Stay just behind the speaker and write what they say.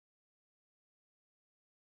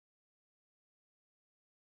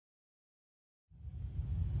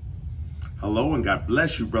Hello and God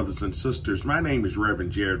bless you, brothers and sisters. My name is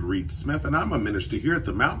Reverend Jared Reed Smith, and I'm a minister here at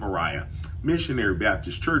the Mount Moriah Missionary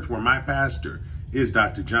Baptist Church, where my pastor is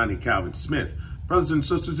Dr. Johnny Calvin Smith. Brothers and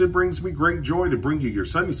sisters, it brings me great joy to bring you your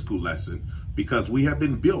Sunday school lesson because we have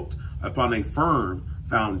been built upon a firm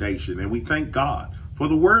foundation, and we thank God for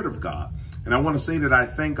the Word of God. And I want to say that I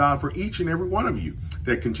thank God for each and every one of you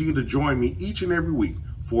that continue to join me each and every week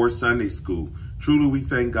for Sunday school. Truly, we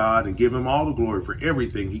thank God and give him all the glory for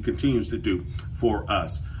everything he continues to do for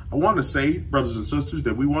us. I want to say, brothers and sisters,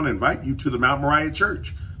 that we want to invite you to the Mount Moriah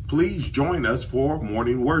Church. Please join us for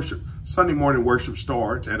morning worship. Sunday morning worship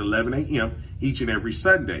starts at 11 a.m. each and every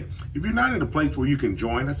Sunday. If you're not in a place where you can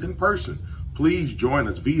join us in person, please join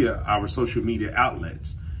us via our social media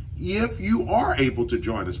outlets. If you are able to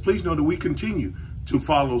join us, please know that we continue to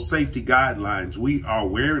follow safety guidelines. We are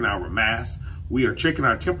wearing our masks. We are checking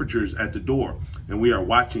our temperatures at the door, and we are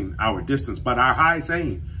watching our distance. But our highest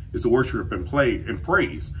aim is to worship and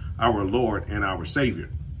praise our Lord and our Savior.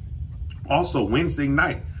 Also, Wednesday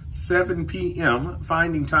night, 7 p.m.,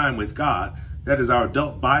 Finding Time with God. That is our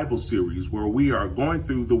adult Bible series where we are going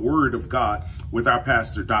through the Word of God with our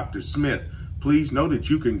pastor, Dr. Smith. Please know that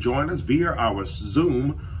you can join us via our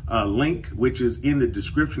Zoom link, which is in the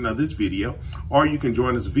description of this video, or you can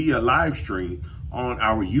join us via live stream on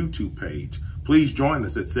our YouTube page. Please join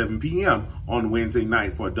us at 7 p.m. on Wednesday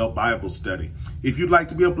night for adult Bible study. If you'd like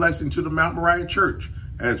to be a blessing to the Mount Moriah Church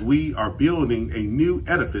as we are building a new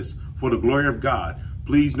edifice for the glory of God,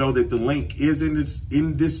 please know that the link is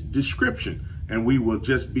in this description, and we will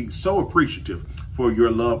just be so appreciative for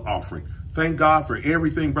your love offering. Thank God for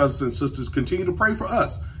everything, brothers and sisters. Continue to pray for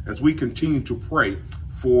us as we continue to pray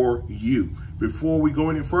for you. Before we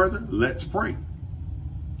go any further, let's pray.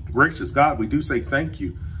 Gracious God, we do say thank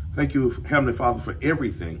you. Thank you, Heavenly Father, for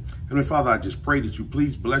everything. Heavenly Father, I just pray that you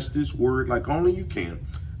please bless this word like only you can.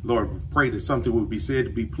 Lord, we pray that something will be said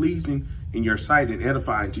to be pleasing in your sight and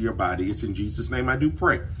edifying to your body. It's in Jesus' name I do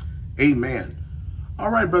pray. Amen. All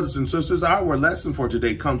right, brothers and sisters, our lesson for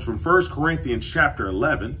today comes from 1 Corinthians chapter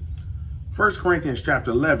 11. 1 Corinthians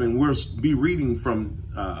chapter 11, we'll be reading from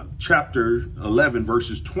chapter 11,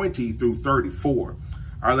 verses 20 through 34.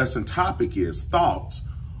 Our lesson topic is thoughts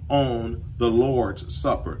on the Lord's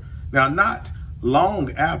Supper. Now, not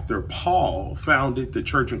long after Paul founded the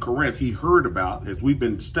church in Corinth, he heard about, as we've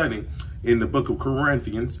been studying in the book of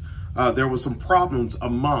Corinthians, there were some problems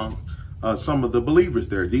among some of the believers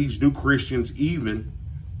there. These new Christians even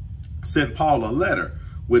sent Paul a letter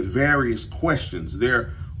with various questions.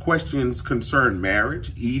 Their questions concern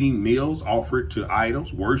marriage, eating meals offered to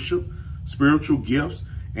idols, worship, spiritual gifts,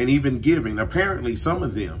 and even giving. Apparently, some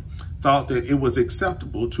of them thought that it was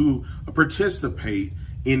acceptable to participate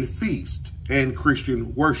in feast and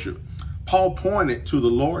Christian worship. Paul pointed to the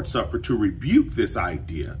Lord's Supper to rebuke this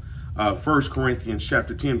idea. 1 Corinthians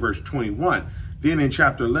chapter 10, verse 21. Then in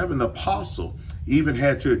chapter 11, the apostle even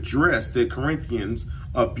had to address the Corinthians'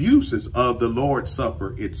 abuses of the Lord's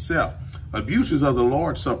Supper itself. Abuses of the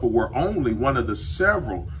Lord's Supper were only one of the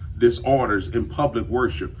several disorders in public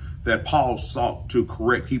worship that Paul sought to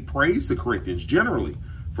correct. He praised the Corinthians generally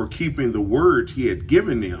for keeping the words he had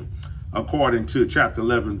given them, according to chapter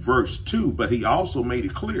 11, verse 2. But he also made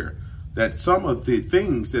it clear that some of the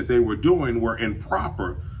things that they were doing were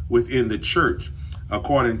improper within the church,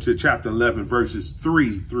 according to chapter 11, verses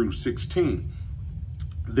 3 through 16.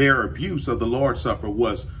 Their abuse of the Lord's Supper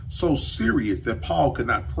was so serious that Paul could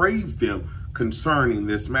not praise them concerning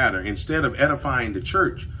this matter. Instead of edifying the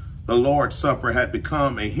church, the Lord's Supper had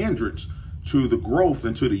become a hindrance to the growth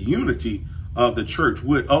and to the unity of the church,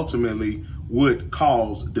 which ultimately would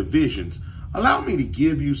cause divisions. Allow me to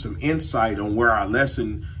give you some insight on where our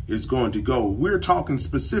lesson is going to go. We're talking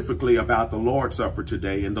specifically about the Lord's Supper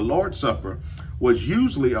today, and the Lord's Supper was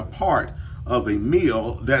usually a part of a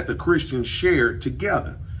meal that the Christians shared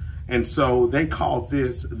together. And so they called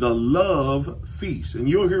this the love feast. And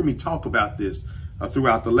you'll hear me talk about this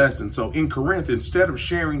throughout the lesson. So in Corinth, instead of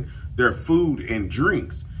sharing their food and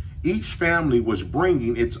drinks, each family was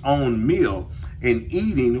bringing its own meal and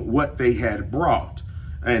eating what they had brought.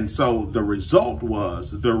 And so the result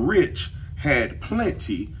was the rich had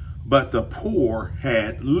plenty, but the poor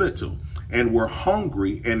had little and were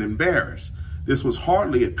hungry and embarrassed. This was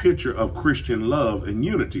hardly a picture of Christian love and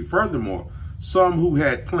unity. Furthermore, some who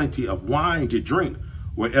had plenty of wine to drink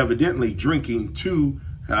were evidently drinking too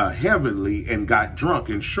heavily and got drunk.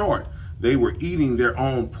 In short, they were eating their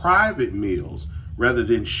own private meals rather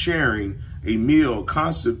than sharing a meal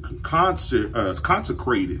consecrated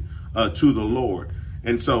to the Lord.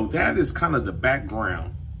 And so that is kind of the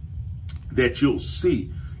background that you'll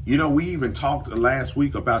see. You know, we even talked last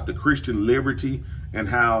week about the Christian liberty and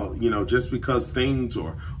how, you know, just because things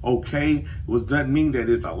are okay, doesn't mean that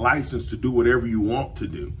it's a license to do whatever you want to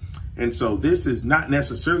do. And so this is not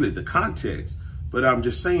necessarily the context, but I'm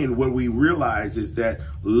just saying what we realize is that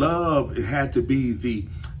love, it had to be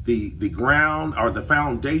the ground or the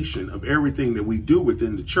foundation of everything that we do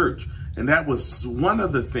within the church. And that was one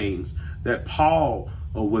of the things that Paul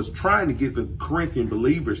was trying to get the Corinthian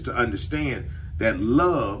believers to understand, that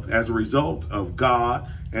love, as a result of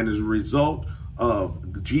God and as a result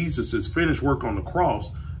of Jesus's finished work on the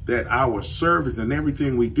cross, that our service and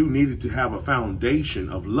everything we do needed to have a foundation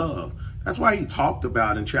of love. That's why he talked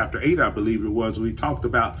about in chapter 8, I believe it was, we talked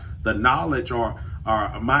about the knowledge, or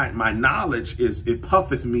my knowledge it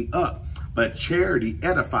puffeth me up, but charity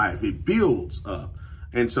edifieth, it builds up.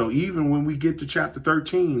 And so even when we get to chapter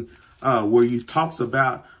 13, where he talks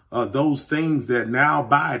about those things that now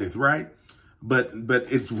abideth, right? But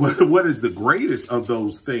it's what is the greatest of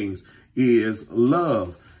those things is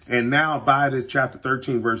love. And now abideth, chapter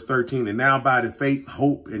 13, verse 13, and now abideth faith,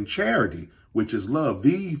 hope, and charity, which is love.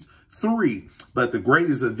 These three, but the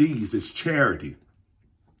greatest of these is charity.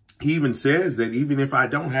 He even says that even if I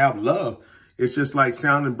don't have love, it's just like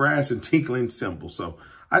sounding brass and tinkling cymbals. So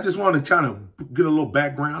I just want to try to get a little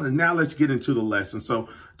background, and now let's get into the lesson. So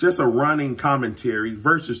just a running commentary,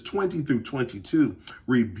 verses 20 through 22,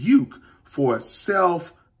 rebuke for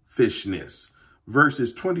selfishness.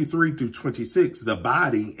 Verses 23 through 26, the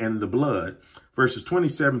body and the blood. Verses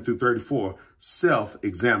 27 through 34,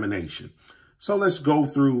 self-examination. So let's go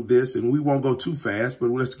through this, and we won't go too fast, but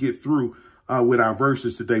let's get through with our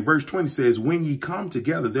verses today. Verse 20 says, when ye come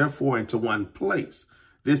together, therefore, into one place,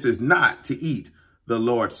 this is not to eat the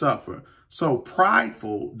Lord's Supper. So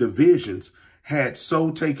prideful divisions had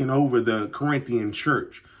so taken over the Corinthian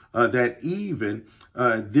church that even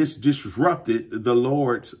this disrupted the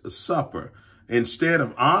Lord's Supper. Instead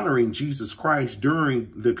of honoring Jesus Christ during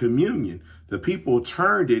the communion, the people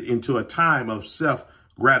turned it into a time of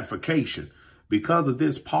self-gratification. Because of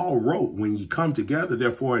this, Paul wrote, when ye come together,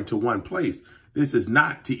 therefore, into one place, this is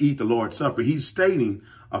not to eat the Lord's Supper. He's stating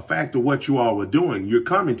a fact of what you all were doing. You're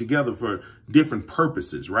coming together for different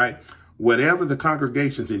purposes, right? Whatever the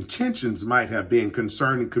congregation's intentions might have been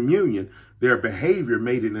concerning communion, their behavior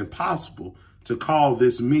made it impossible to call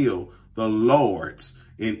this meal the Lord's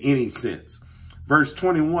in any sense. Verse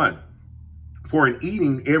 21, for in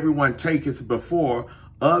eating everyone taketh before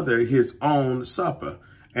other his own supper,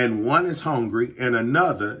 and one is hungry and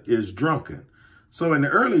another is drunken. So in the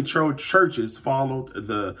early churches followed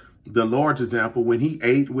the Lord's example when he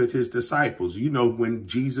ate with his disciples. You know, when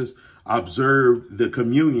Jesus observed the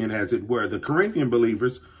communion, as it were, the Corinthian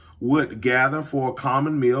believers would gather for a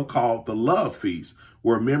common meal called the love feast,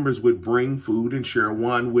 where members would bring food and share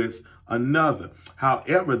one with another.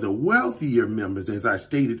 However, the wealthier members, as I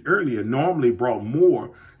stated earlier, normally brought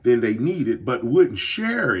more than they needed, but wouldn't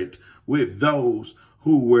share it with those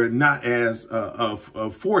who were not as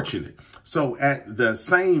fortunate. So at the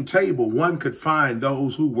same table, one could find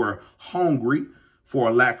those who were hungry for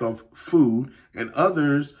a lack of food, and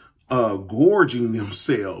others gorging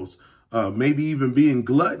themselves, maybe even being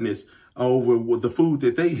gluttonous over the food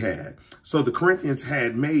that they had. So the Corinthians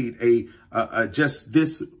had made just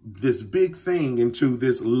this big thing into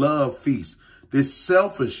this love feast. This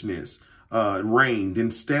selfishness reigned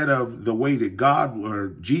instead of the way that God,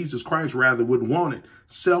 or Jesus Christ rather, would want it.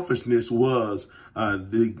 Selfishness was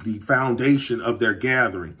the foundation of their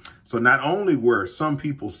gathering. So not only were some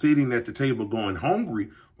people sitting at the table going hungry,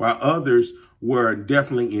 while others were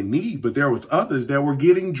definitely in need, but there was others that were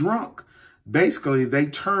getting drunk. Basically, they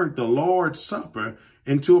turned the Lord's Supper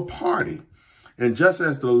into a party. And just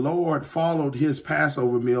as the Lord followed his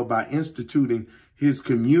Passover meal by instituting his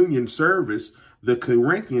communion service, the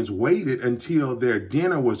Corinthians waited until their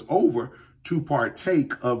dinner was over to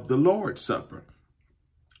partake of the Lord's Supper.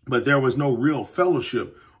 But there was no real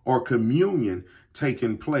fellowship or communion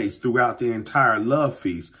taking place throughout the entire love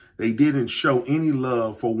feast. They didn't show any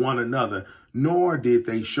love for one another, nor did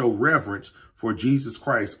they show reverence for Jesus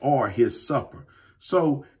Christ or his supper.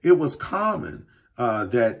 So it was common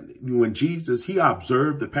that when Jesus, he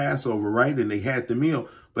observed the Passover, right, and they had the meal,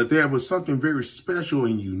 but there was something very special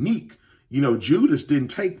and unique. You know, Judas didn't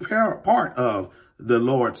take part of the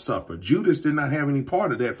Lord's Supper. Judas did not have any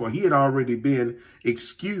part of that, for he had already been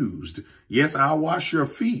excused. Yes, I'll wash your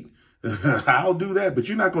feet. I'll do that, but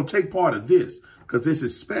you're not going to take part of this because this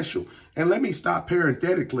is special. And let me stop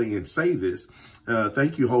parenthetically and say this.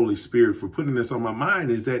 Thank you, Holy Spirit, for putting this on my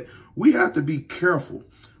mind, is that we have to be careful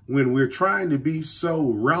when we're trying to be so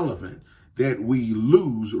relevant that we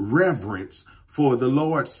lose reverence for the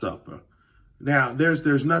Lord's Supper. Now,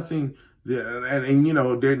 there's nothing And you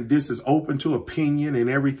know, this is open to opinion and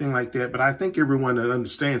everything like that. But I think everyone that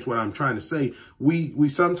understands what I'm trying to say, we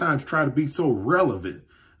sometimes try to be so relevant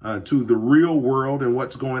to the real world and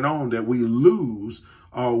what's going on that we lose,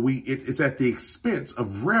 or it's at the expense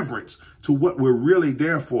of reverence to what we're really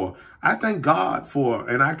there for. I thank God for,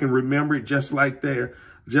 and I can remember it just like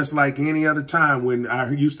any other time when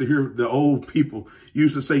I used to hear the old people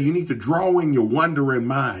used to say, you need to draw in your wondering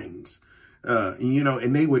minds. You know,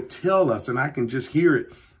 and they would tell us, and I can just hear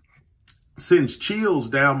it, sends chills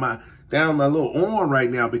down my little arm right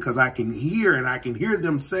now, because I can hear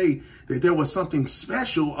them say that there was something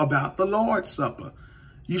special about the Lord's Supper.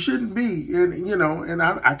 You shouldn't be, and you know, and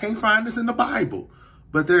I can't find this in the Bible,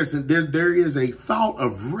 but there is a thought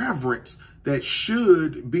of reverence that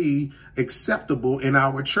should be acceptable in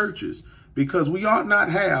our churches, because we ought not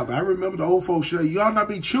have, I remember the old folks say, you ought not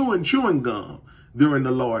be chewing gum during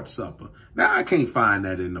the Lord's Supper. Now, I can't find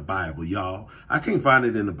that in the Bible, y'all. I can't find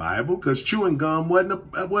it in the Bible because chewing gum wasn't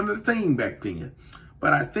a thing back then.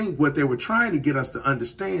 But I think what they were trying to get us to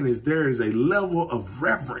understand is there is a level of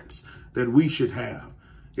reverence that we should have.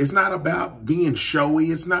 It's not about being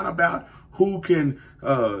showy. It's not about who can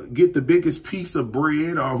get the biggest piece of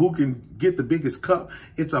bread or who can get the biggest cup.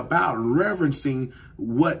 It's about reverencing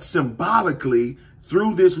what symbolically,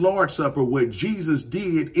 through this Lord's Supper, what Jesus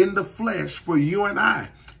did in the flesh for you and I.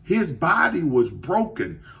 His body was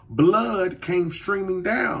broken. Blood came streaming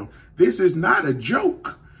down. This is not a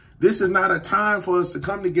joke. This is not a time for us to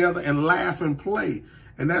come together and laugh and play.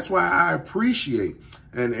 And that's why I appreciate,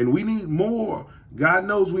 and we need more. God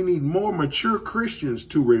knows we need more mature Christians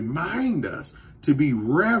to remind us to be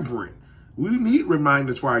reverent. We need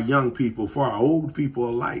reminders for our young people, for our old people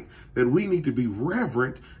alike, that we need to be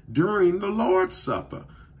reverent during the Lord's Supper.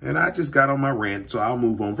 And I just got on my rant, so I'll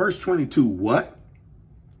move on. Verse 22, what?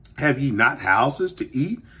 Have ye not houses to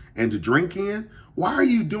eat and to drink in? Why are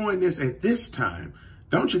you doing this at this time?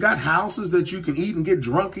 Don't you got houses that you can eat and get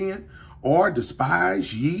drunk in? Or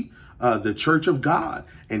despise ye the church of God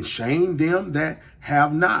and shame them that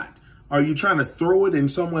have not? Are you trying to throw it in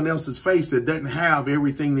someone else's face that doesn't have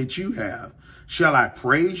everything that you have? Shall I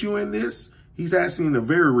praise you in this? He's asking a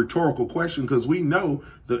very rhetorical question because we know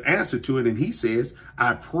the answer to it. And he says,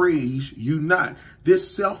 I praise you not.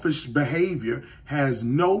 This selfish behavior has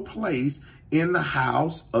no place in the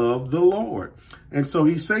house of the Lord. And so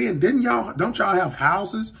he's saying, don't y'all have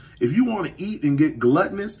houses? If you want to eat and get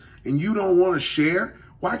gluttonous and you don't want to share,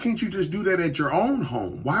 why can't you just do that at your own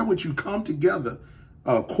home? Why would you come together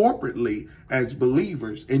corporately as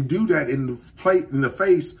believers and do that in the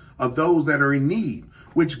face of those that are in need,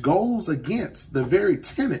 which goes against the very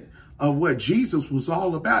tenet of what Jesus was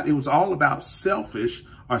all about? It was all about selfish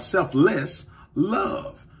or selfless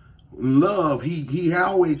love. Love, he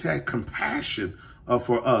always had compassion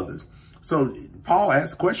for others. So Paul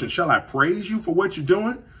asked the question, shall I praise you for what you're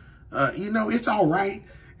doing? You know, it's all right.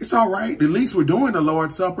 It's all right. At least we're doing the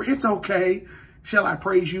Lord's Supper. It's okay. Shall I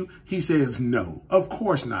praise you? He says, no, of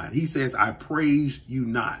course not. He says, I praise you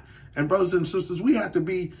not. And brothers and sisters, we have to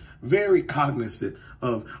be very cognizant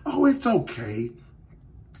of, oh, it's okay.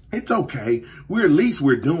 It's okay. At least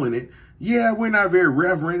we're doing it. Yeah, we're not very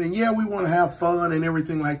reverent. And yeah, we want to have fun and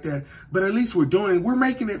everything like that. But at least we're doing it. We're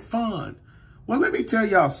making it fun. Well, let me tell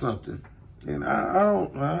y'all something. And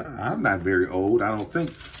I'm not very old, I don't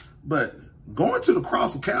think. But going to the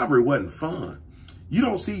cross of Calvary wasn't fun. You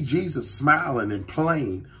don't see Jesus smiling and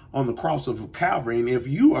playing on the cross of Calvary. And if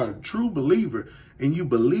you are a true believer and you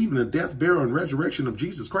believe in the death, burial, and resurrection of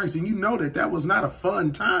Jesus Christ, and you know that that was not a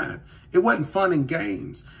fun time. It wasn't fun and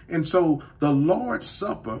games. And so the Lord's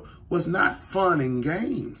Supper was not fun and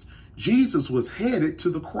games. Jesus was headed to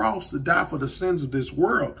the cross to die for the sins of this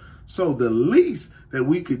world. So the least that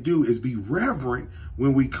we could do is be reverent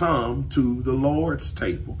when we come to the Lord's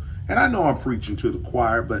table. And I know I'm preaching to the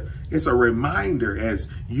choir, but it's a reminder as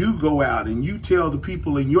you go out and you tell the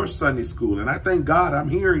people in your Sunday school. And I thank God I'm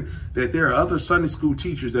hearing that there are other Sunday school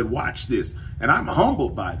teachers that watch this. And I'm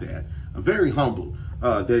humbled by that. I'm very humbled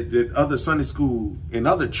that other Sunday school and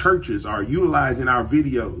other churches are utilizing our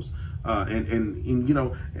videos.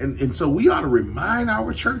 And so we ought to remind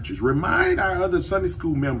our churches, remind our other Sunday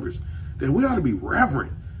school members that we ought to be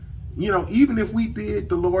reverent. You know, even if we did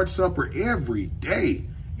the Lord's Supper every day,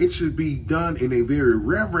 it should be done in a very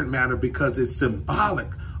reverent manner because it's symbolic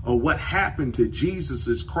of what happened to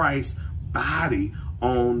Jesus Christ's body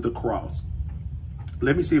on the cross.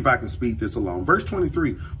 Let me see if I can speed this along. Verse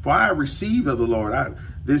 23, for I received of the Lord.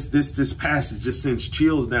 This passage just sends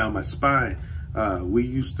chills down my spine.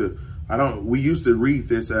 We used to read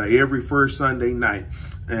this every first Sunday night.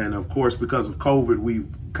 And of course, because of COVID, we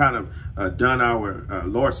kind of done our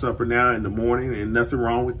Lord's Supper now in the morning, and nothing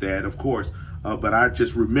wrong with that, of course. But I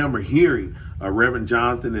just remember hearing Reverend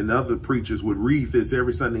Jonathan and other preachers would read this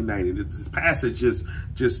every Sunday night. And this passage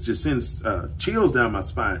just sends chills down my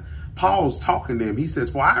spine. Paul's talking to him. He says,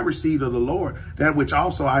 for I received of the Lord that which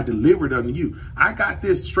also I delivered unto you. I got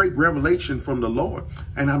this straight revelation from the Lord,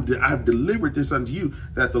 and I've delivered this unto you,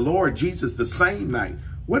 that the Lord Jesus, the same night.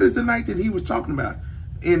 What is the night that he was talking about?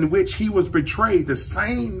 In which he was betrayed, the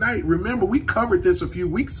same night. Remember, we covered this a few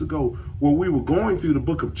weeks ago where we were going through the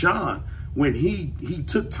book of John. When he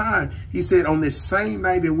took time, he said on this same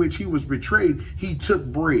night in which he was betrayed, he took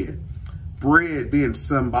bread. Bread being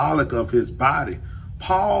symbolic of his body.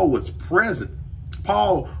 Paul was present.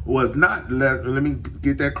 Paul was not, let me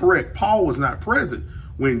get that correct. Paul was not present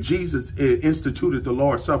when Jesus instituted the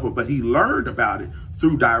Lord's Supper, but he learned about it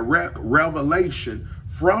through direct revelation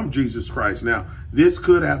from Jesus Christ. Now, this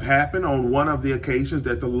could have happened on one of the occasions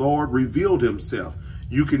that the Lord revealed himself.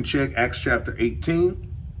 You can check Acts chapter 18.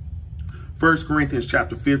 1 Corinthians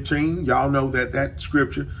chapter 15, y'all know that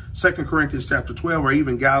scripture, 2 Corinthians chapter 12, or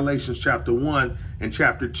even Galatians chapter 1 and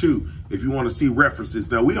chapter 2, if you want to see references.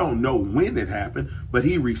 Now, we don't know when it happened, but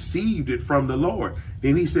he received it from the Lord.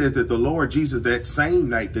 Then he says that the Lord Jesus, that same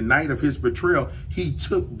night, the night of his betrayal, he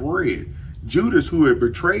took bread. Judas, who had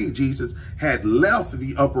betrayed Jesus, had left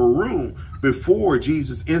the upper room before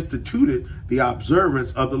Jesus instituted the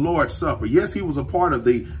observance of the Lord's Supper. Yes, he was a part of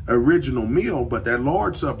the original meal, but that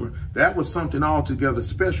Lord's Supper, that was something altogether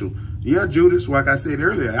special. Yeah, Judas, like I said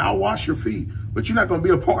earlier, I'll wash your feet, but you're not going to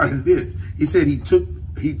be a part of this. He said he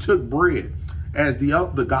took bread. As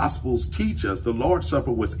the Gospels teach us, the Lord's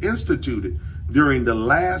Supper was instituted during the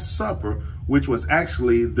Last Supper, which was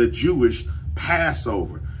actually the Jewish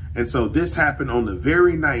Passover. And so this happened on the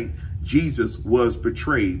very night Jesus was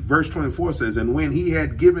betrayed. Verse 24 says, and when he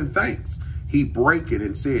had given thanks, he brake it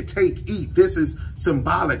and said, take, eat. This is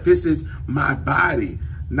symbolic. This is my body,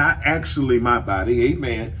 not actually my body.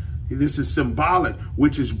 Amen. This is symbolic,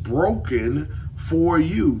 which is broken for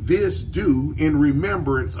you. This do in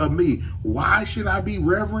remembrance of me. Why should I be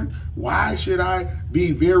reverent? Why should I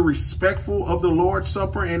be very respectful of the Lord's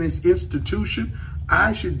Supper and its institution?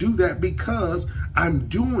 I should do that because I'm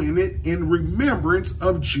doing it in remembrance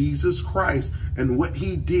of Jesus Christ and what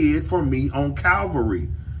he did for me on Calvary.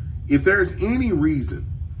 If there's any reason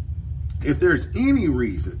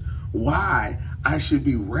why I should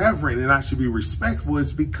be reverent and I should be respectful,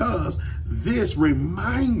 it's because this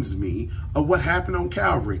reminds me of what happened on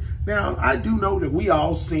Calvary. Now, I do know that we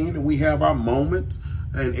all sin and we have our moments,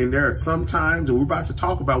 and there are some times, and we're about to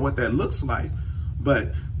talk about what that looks like,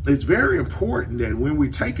 but it's very important that when we're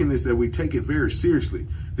taking this, that we take it very seriously.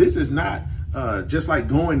 This is not just like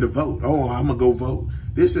going to vote. Oh, I'm going to go vote.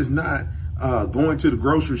 This is not going to the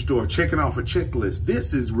grocery store, checking off a checklist.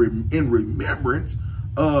 This is in remembrance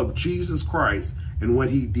of Jesus Christ and what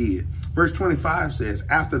he did. Verse 25 says,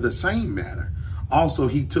 after the same manner, also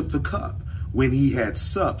he took the cup when he had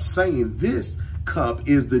supped, saying, this cup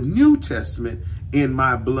is the New Testament in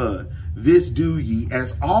my blood. This do ye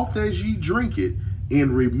as oft as ye drink it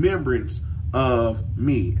in remembrance of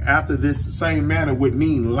me. After this same manner would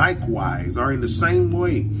mean likewise, or in the same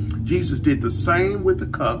way. Jesus did the same with the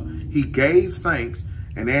cup. He gave thanks,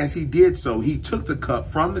 and as he did so, he took the cup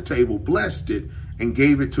from the table, blessed it, and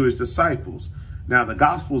gave it to his disciples. Now, the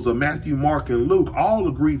Gospels of Matthew, Mark, and Luke all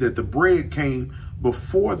agree that the bread came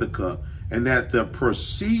before the cup, and that the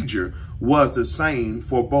procedure was the same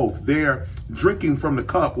for both. Their drinking from the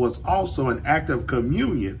cup was also an act of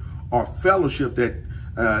communion or fellowship that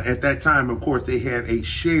at that time, of course, they had a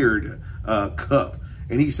shared cup.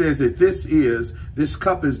 And he says that this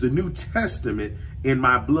cup is the New Testament in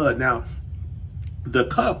my blood. Now, the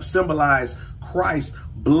cup symbolized Christ's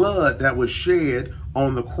blood that was shed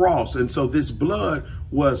on the cross. And so this blood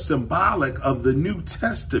was symbolic of the New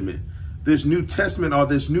Testament, this New Testament or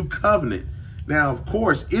this new covenant. Now, of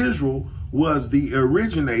course, Israel was the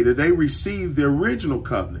originator. They received the original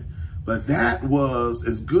covenant. But that was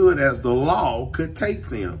as good as the law could take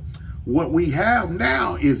them. What we have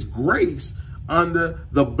now is grace under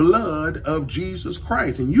the blood of Jesus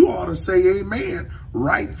Christ. And you ought to say amen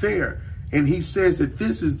right there. And he says that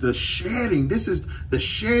this is the shedding. This is the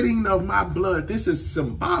shedding of my blood. This is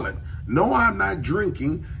symbolic. No, I'm not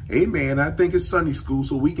drinking. Amen. I think it's Sunday school,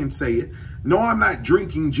 so we can say it. No, I'm not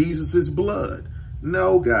drinking Jesus's blood.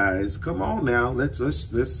 No, guys, come on now. Let's use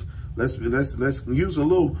a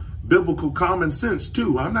little biblical common sense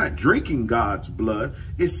too. I'm not drinking God's blood.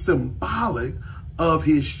 It's symbolic of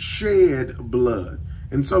his shed blood.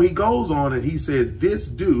 And so he goes on and he says, this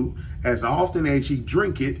do as often as ye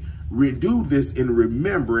drink it, do this in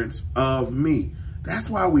remembrance of me. That's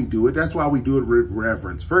why we do it. That's why we do it with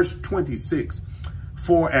reverence. Verse 26,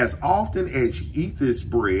 for as often as ye eat this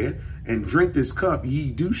bread and drink this cup,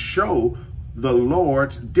 ye do show the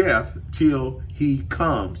Lord's death till he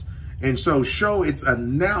comes. And so show, it's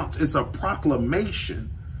announced, it's a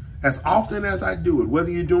proclamation. As often as I do it, whether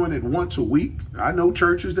you're doing it once a week, I know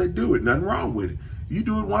churches that do it, nothing wrong with it. You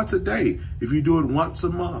do it once a day. If you do it once a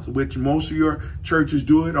month, which most of your churches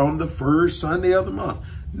do it on the first Sunday of the month.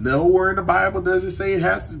 Nowhere in the Bible does it say it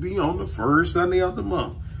has to be on the first Sunday of the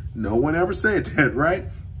month. No one ever said that, right?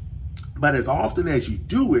 But as often as you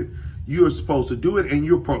do it, you're supposed to do it, and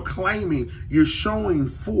you're proclaiming, you're showing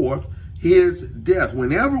forth his death.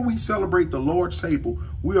 Whenever we celebrate the Lord's table,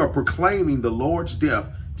 we are proclaiming the Lord's death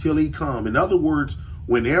till he come. In other words,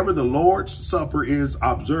 whenever the Lord's Supper is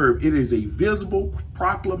observed, it is a visible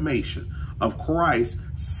proclamation of Christ's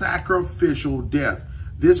sacrificial death.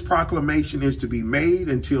 This proclamation is to be made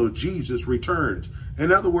until Jesus returns.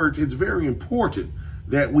 In other words, it's very important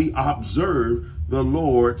that we observe the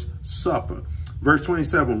Lord's Supper. Verse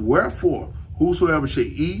 27, wherefore, whosoever shall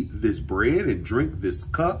eat this bread and drink this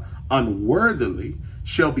cup unworthily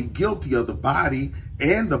shall be guilty of the body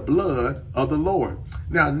and the blood of the Lord.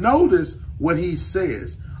 Now, notice what he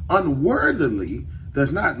says. Unworthily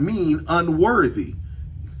does not mean unworthy.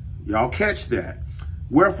 Y'all catch that.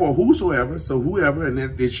 Wherefore, whosoever, so whoever,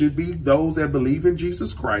 and it should be those that believe in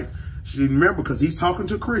Jesus Christ, should remember, because he's talking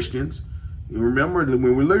to Christians. You remember,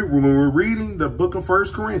 when we're reading the book of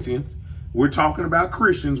 1 Corinthians, we're talking about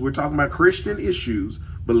Christians. We're talking about Christian issues,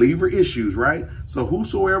 believer issues, right? So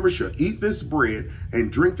whosoever shall eat this bread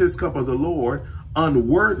and drink this cup of the Lord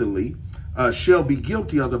unworthily shall be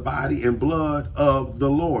guilty of the body and blood of the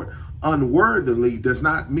Lord. Unworthily does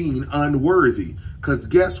not mean unworthy, because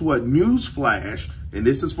guess what? Newsflash, and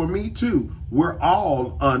this is for me too, we're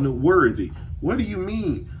all unworthy. What do you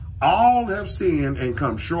mean? All have sinned and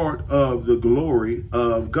come short of the glory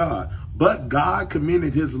of God. But God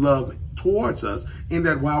commended his love towards us in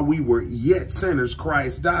that while we were yet sinners,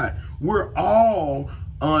 Christ died. We're all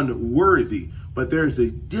unworthy, but there's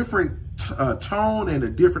a different tone and a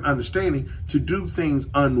different understanding to do things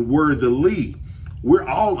unworthily. We're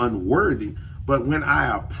all unworthy, but when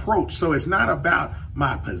I approach, so it's not about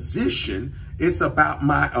my position, it's about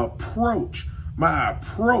my approach. My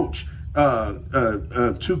approach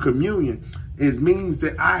to communion. It means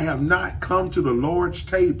that I have not come to the Lord's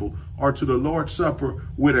table or to the Lord's Supper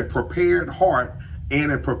with a prepared heart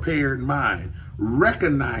and a prepared mind,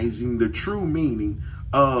 recognizing the true meaning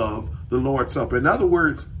of the Lord's Supper. In other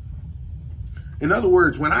words,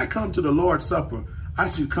 when I come to the Lord's Supper, I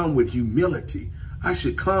should come with humility. I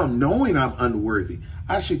should come knowing I'm unworthy.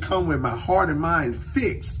 I should come with my heart and mind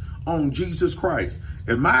fixed on Jesus Christ.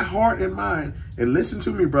 If my heart and mind, and listen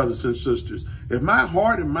to me, brothers and sisters, if my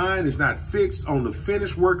heart and mind is not fixed on the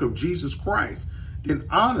finished work of Jesus Christ, then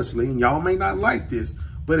honestly, and y'all may not like this,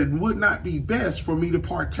 but it would not be best for me to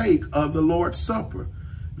partake of the Lord's Supper.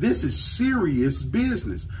 This is serious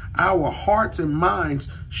business. Our hearts and minds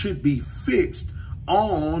should be fixed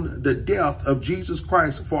on the death of Jesus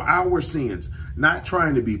Christ for our sins, not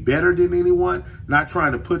trying to be better than anyone, not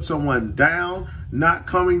trying to put someone down, not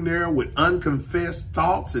coming there with unconfessed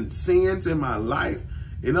thoughts and sins in my life.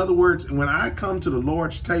 In other words, when I come to the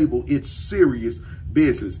Lord's table, it's serious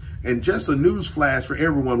business. And just a news flash for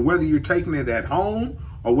everyone, whether you're taking it at home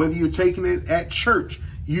or whether you're taking it at church,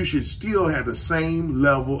 you should still have the same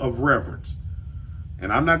level of reverence.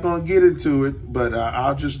 And I'm not going to get into it, but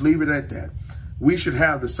I'll just leave it at that. We should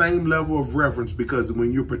have the same level of reverence, because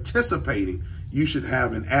when you're participating, you should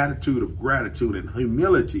have an attitude of gratitude and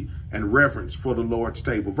humility and reverence for the Lord's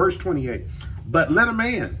table. Verse 28, but let a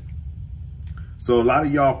man. So a lot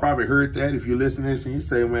of y'all probably heard that. If you listen to this and you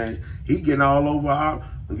say, man, he getting all over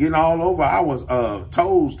our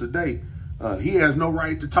toes today. He has no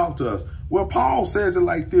right to talk to us. Well, Paul says it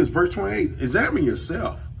like this, verse 28, examine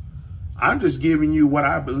yourself. I'm just giving you what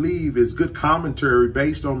I believe is good commentary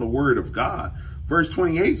based on the word of God. Verse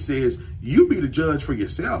 28 says, you be the judge for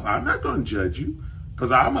yourself. I'm not going to judge you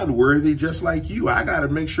because I'm unworthy just like you. I got to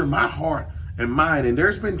make sure my heart and mind, and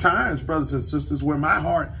there's been times, brothers and sisters, where my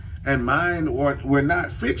heart and mind were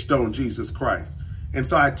not fixed on Jesus Christ. And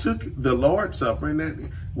so I took the Lord's Supper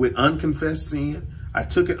and with unconfessed sin. I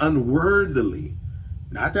took it unworthily.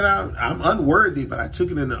 Not that I'm unworthy, but I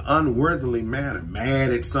took it in an unworthily manner,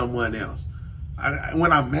 mad at someone else.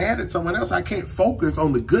 When I'm mad at someone else, I can't focus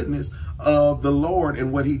on the goodness of the Lord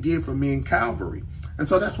and what he did for me in Calvary. And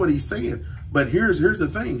so that's what he's saying. But here's the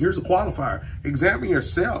thing. Here's a qualifier. Examine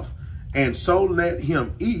yourself and so let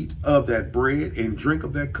him eat of that bread and drink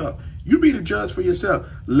of that cup. You be the judge for yourself.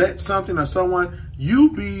 Let something or someone,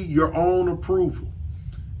 you be your own approval.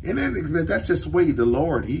 And then that's just the way the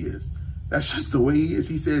Lord is. That's just the way he is.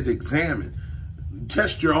 He says, examine,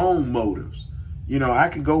 test your own motives. You know, I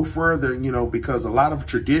can go further, you know, because a lot of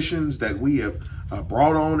traditions that we have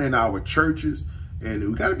brought on in our churches, and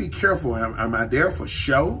we got to be careful. Am I there for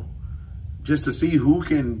show? Just to see who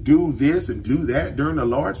can do this and do that during the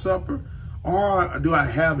Lord's Supper? Or do I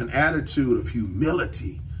have an attitude of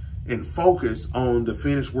humility and focus on the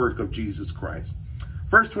finished work of Jesus Christ?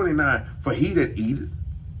 Verse 29, for he that eateth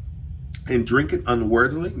and drinketh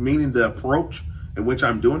unworthily, meaning the approach in which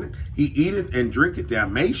I'm doing it, he eateth and drinketh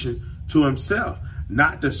damnation to himself,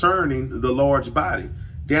 not discerning the Lord's body.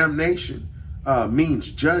 Damnation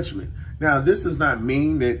means judgment. Now, this does not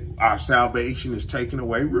mean that our salvation is taken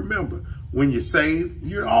away. Remember, when you're saved,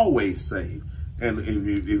 you're always saved.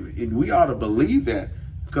 And we ought to believe that,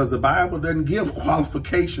 because the Bible doesn't give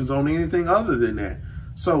qualifications on anything other than that.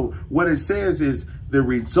 So what it says is the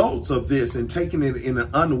results of this and taking it in an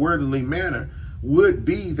unworthily manner would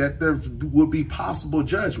be that there would be possible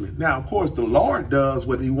judgment. Now, of course, the Lord does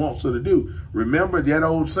what he wants her to do. Remember that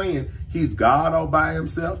old saying, he's God all by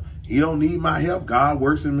himself. He don't need my help. God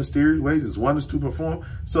works in mysterious ways. His wonders to perform.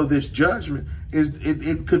 So this judgment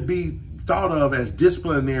it could be thought of as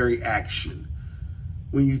disciplinary action.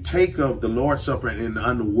 When you take of the Lord's Supper in an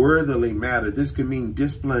unworthily manner, this can mean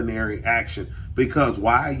disciplinary action. Because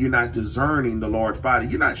why? You're not discerning the Lord's body.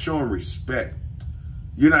 You're not showing respect.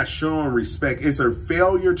 You're not showing respect. It's a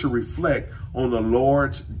failure to reflect on the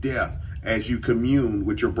Lord's death as you commune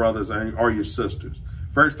with your brothers or your sisters.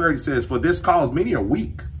 Verse 30 says, for this cause many are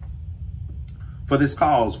weak. For this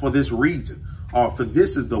cause, for this reason, or for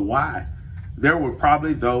this is the why. There were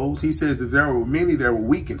probably those, he says that there were many that were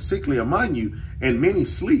weak and sickly among you, and many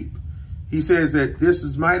sleep. He says that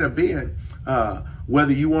this might have been,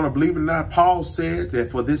 whether you want to believe it or not, Paul said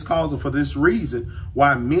that for this cause or for this reason,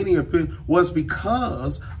 why many was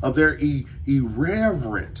because of their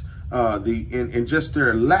irreverent, and just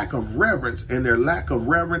their lack of reverence and their lack of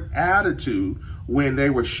reverent attitude when they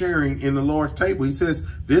were sharing in the Lord's table. He says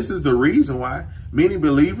this is the reason why many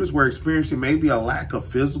believers were experiencing maybe a lack of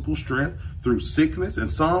physical strength through sickness,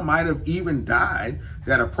 and some might have even died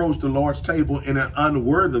that approached the Lord's table in an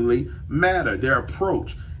unworthily manner, their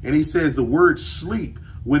approach. And he says the word sleep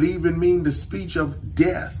would even mean the speech of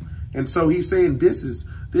death. And so he's saying this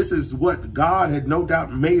is what God had no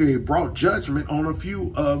doubt may have brought judgment on a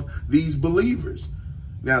few of these believers.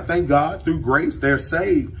 Now, thank God, through grace, they're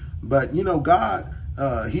saved. But, you know, God,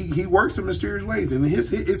 he works in mysterious ways, and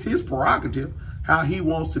it's his prerogative how he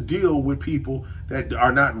wants to deal with people that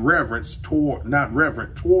are not reverent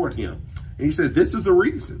toward him. And he says, this is the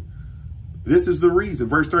reason. This is the reason.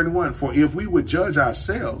 Verse 31, for if we would judge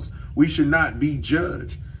ourselves, we should not be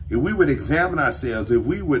judged. If we would examine ourselves, if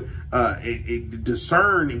we would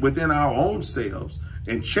discern within our own selves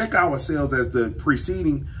and check ourselves, as the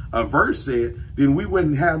preceding verse said, then we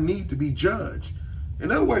wouldn't have need to be judged.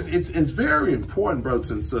 In other words, it's very important, brothers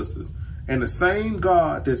and sisters. And the same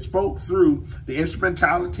God that spoke through the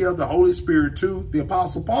instrumentality of the Holy Spirit to the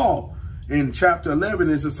Apostle Paul in chapter 11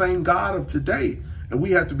 is the same God of today. And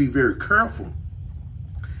we have to be very careful,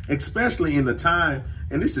 especially in the time,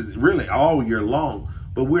 and this is really all year long,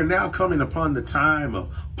 but we're now coming upon the time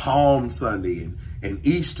of Palm Sunday and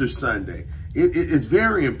Easter Sunday. It's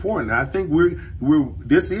very important. I think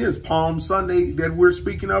this is Palm Sunday that we're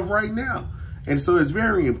speaking of right now. And so it's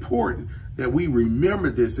very important that we remember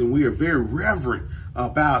this, and we are very reverent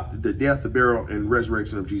about the death, the burial, and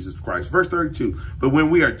resurrection of Jesus Christ. Verse 32, but when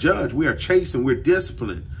we are judged, we are chastened, we're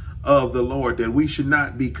disciplined of the Lord, that we should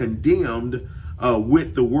not be condemned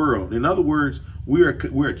with the world. In other words,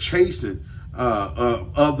 we're chastened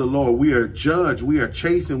of the Lord. We are judged, we are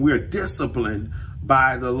chastened, we are disciplined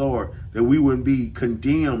by the Lord, that we wouldn't be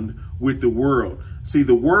condemned with the world. See,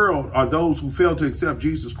 the world, or those who fail to accept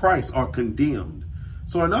Jesus Christ, are condemned.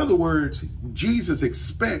 So in other words, Jesus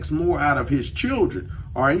expects more out of his children,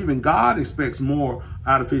 or even God expects more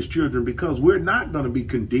out of his children, because we're not going to be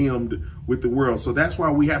condemned with the world. So that's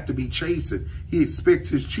why we have to be chastened. He expects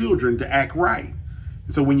his children to act right.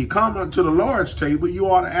 And so when you come to the Lord's table,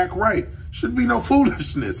 you ought to act right. Should be no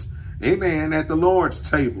foolishness. Amen. At the Lord's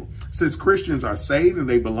table. Since Christians are saved and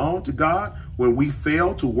they belong to God, when we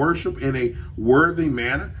fail to worship in a worthy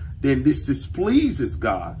manner, then this displeases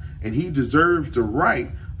God, and he deserves the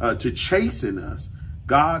right to chasten us.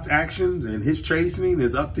 God's actions and his chastening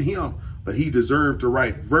is up to him, but he deserved the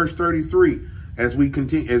right. Verse 33, as we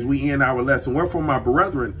continue, as we end our lesson, wherefore, my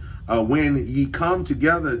brethren, when ye come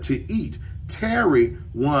together to eat, tarry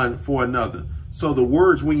one for another. So the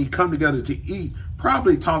words, when you come together to eat,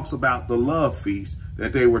 probably talks about the love feast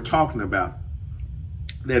that they were talking about,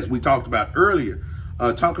 as we talked about earlier,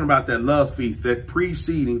 talking about that love feast, that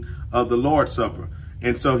preceding of the Lord's Supper.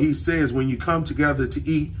 And so he says, when you come together to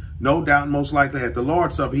eat, no doubt, most likely at the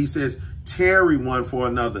Lord's Supper, he says, tarry one for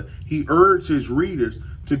another. He urged his readers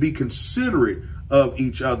to be considerate of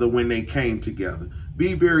each other when they came together.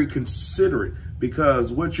 Be very considerate,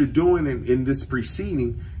 because what you're doing in this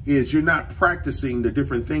preceding is you're not practicing the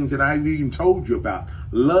different things that I've even told you about.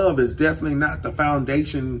 Love is definitely not the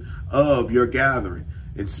foundation of your gathering,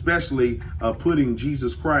 especially putting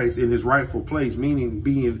Jesus Christ in his rightful place, meaning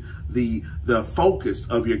being the focus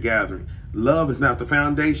of your gathering. Love is not the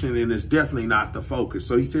foundation, and it's definitely not the focus.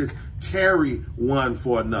 So he says, tarry one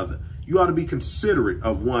for another. You ought to be considerate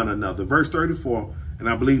of one another. Verse 34, and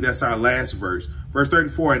I believe that's our last verse. Verse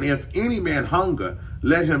 34, and if any man hunger,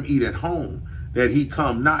 let him eat at home, that he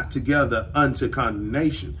come not together unto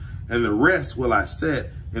condemnation. And the rest will I set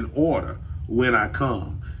in order when I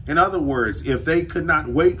come. In other words, if they could not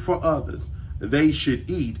wait for others, they should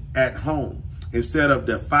eat at home instead of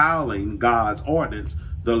defiling God's ordinance,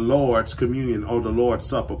 the Lord's communion or the Lord's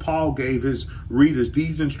supper. Paul gave his readers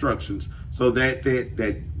these instructions so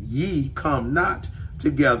that ye come not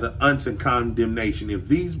together unto condemnation. If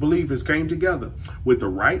these believers came together with the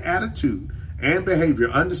right attitude and behavior,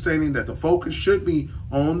 understanding that the focus should be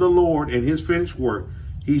on the Lord and his finished work,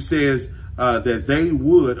 he says that they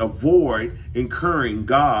would avoid incurring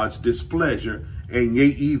God's displeasure and yea,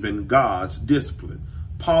 even God's discipline.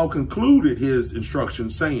 Paul concluded his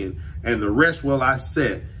instructions saying, and the rest will I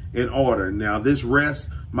set in order. Now, this rest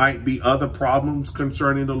might be other problems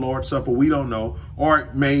concerning the Lord's Supper. We don't know, or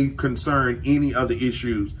it may concern any other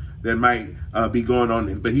issues that might be going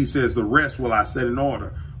on. But he says, the rest will I set in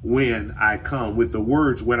order when I come. With the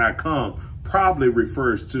words when I come probably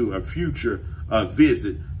refers to a future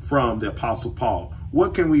visit from the Apostle Paul.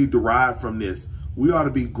 What can we derive from this? We ought to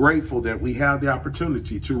be grateful that we have the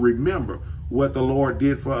opportunity to remember what the Lord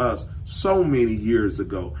did for us so many years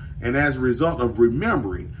ago. And as a result of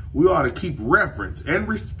remembering, we ought to keep reverence and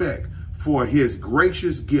respect for his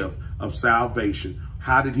gracious gift of salvation.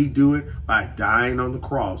 How did he do it? By dying on the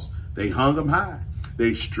cross. They hung him high.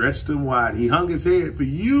 They stretched him wide. He hung his head for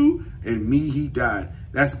you and me. He died.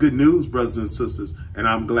 That's good news, brothers and sisters, and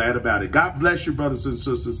I'm glad about it. God bless you, brothers and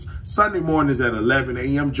sisters. Sunday mornings at 11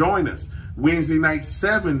 a.m. Join us. Wednesday night,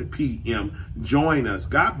 7 p.m. Join us.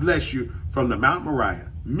 God bless you from the Mount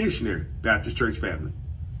Moriah Missionary Baptist Church family.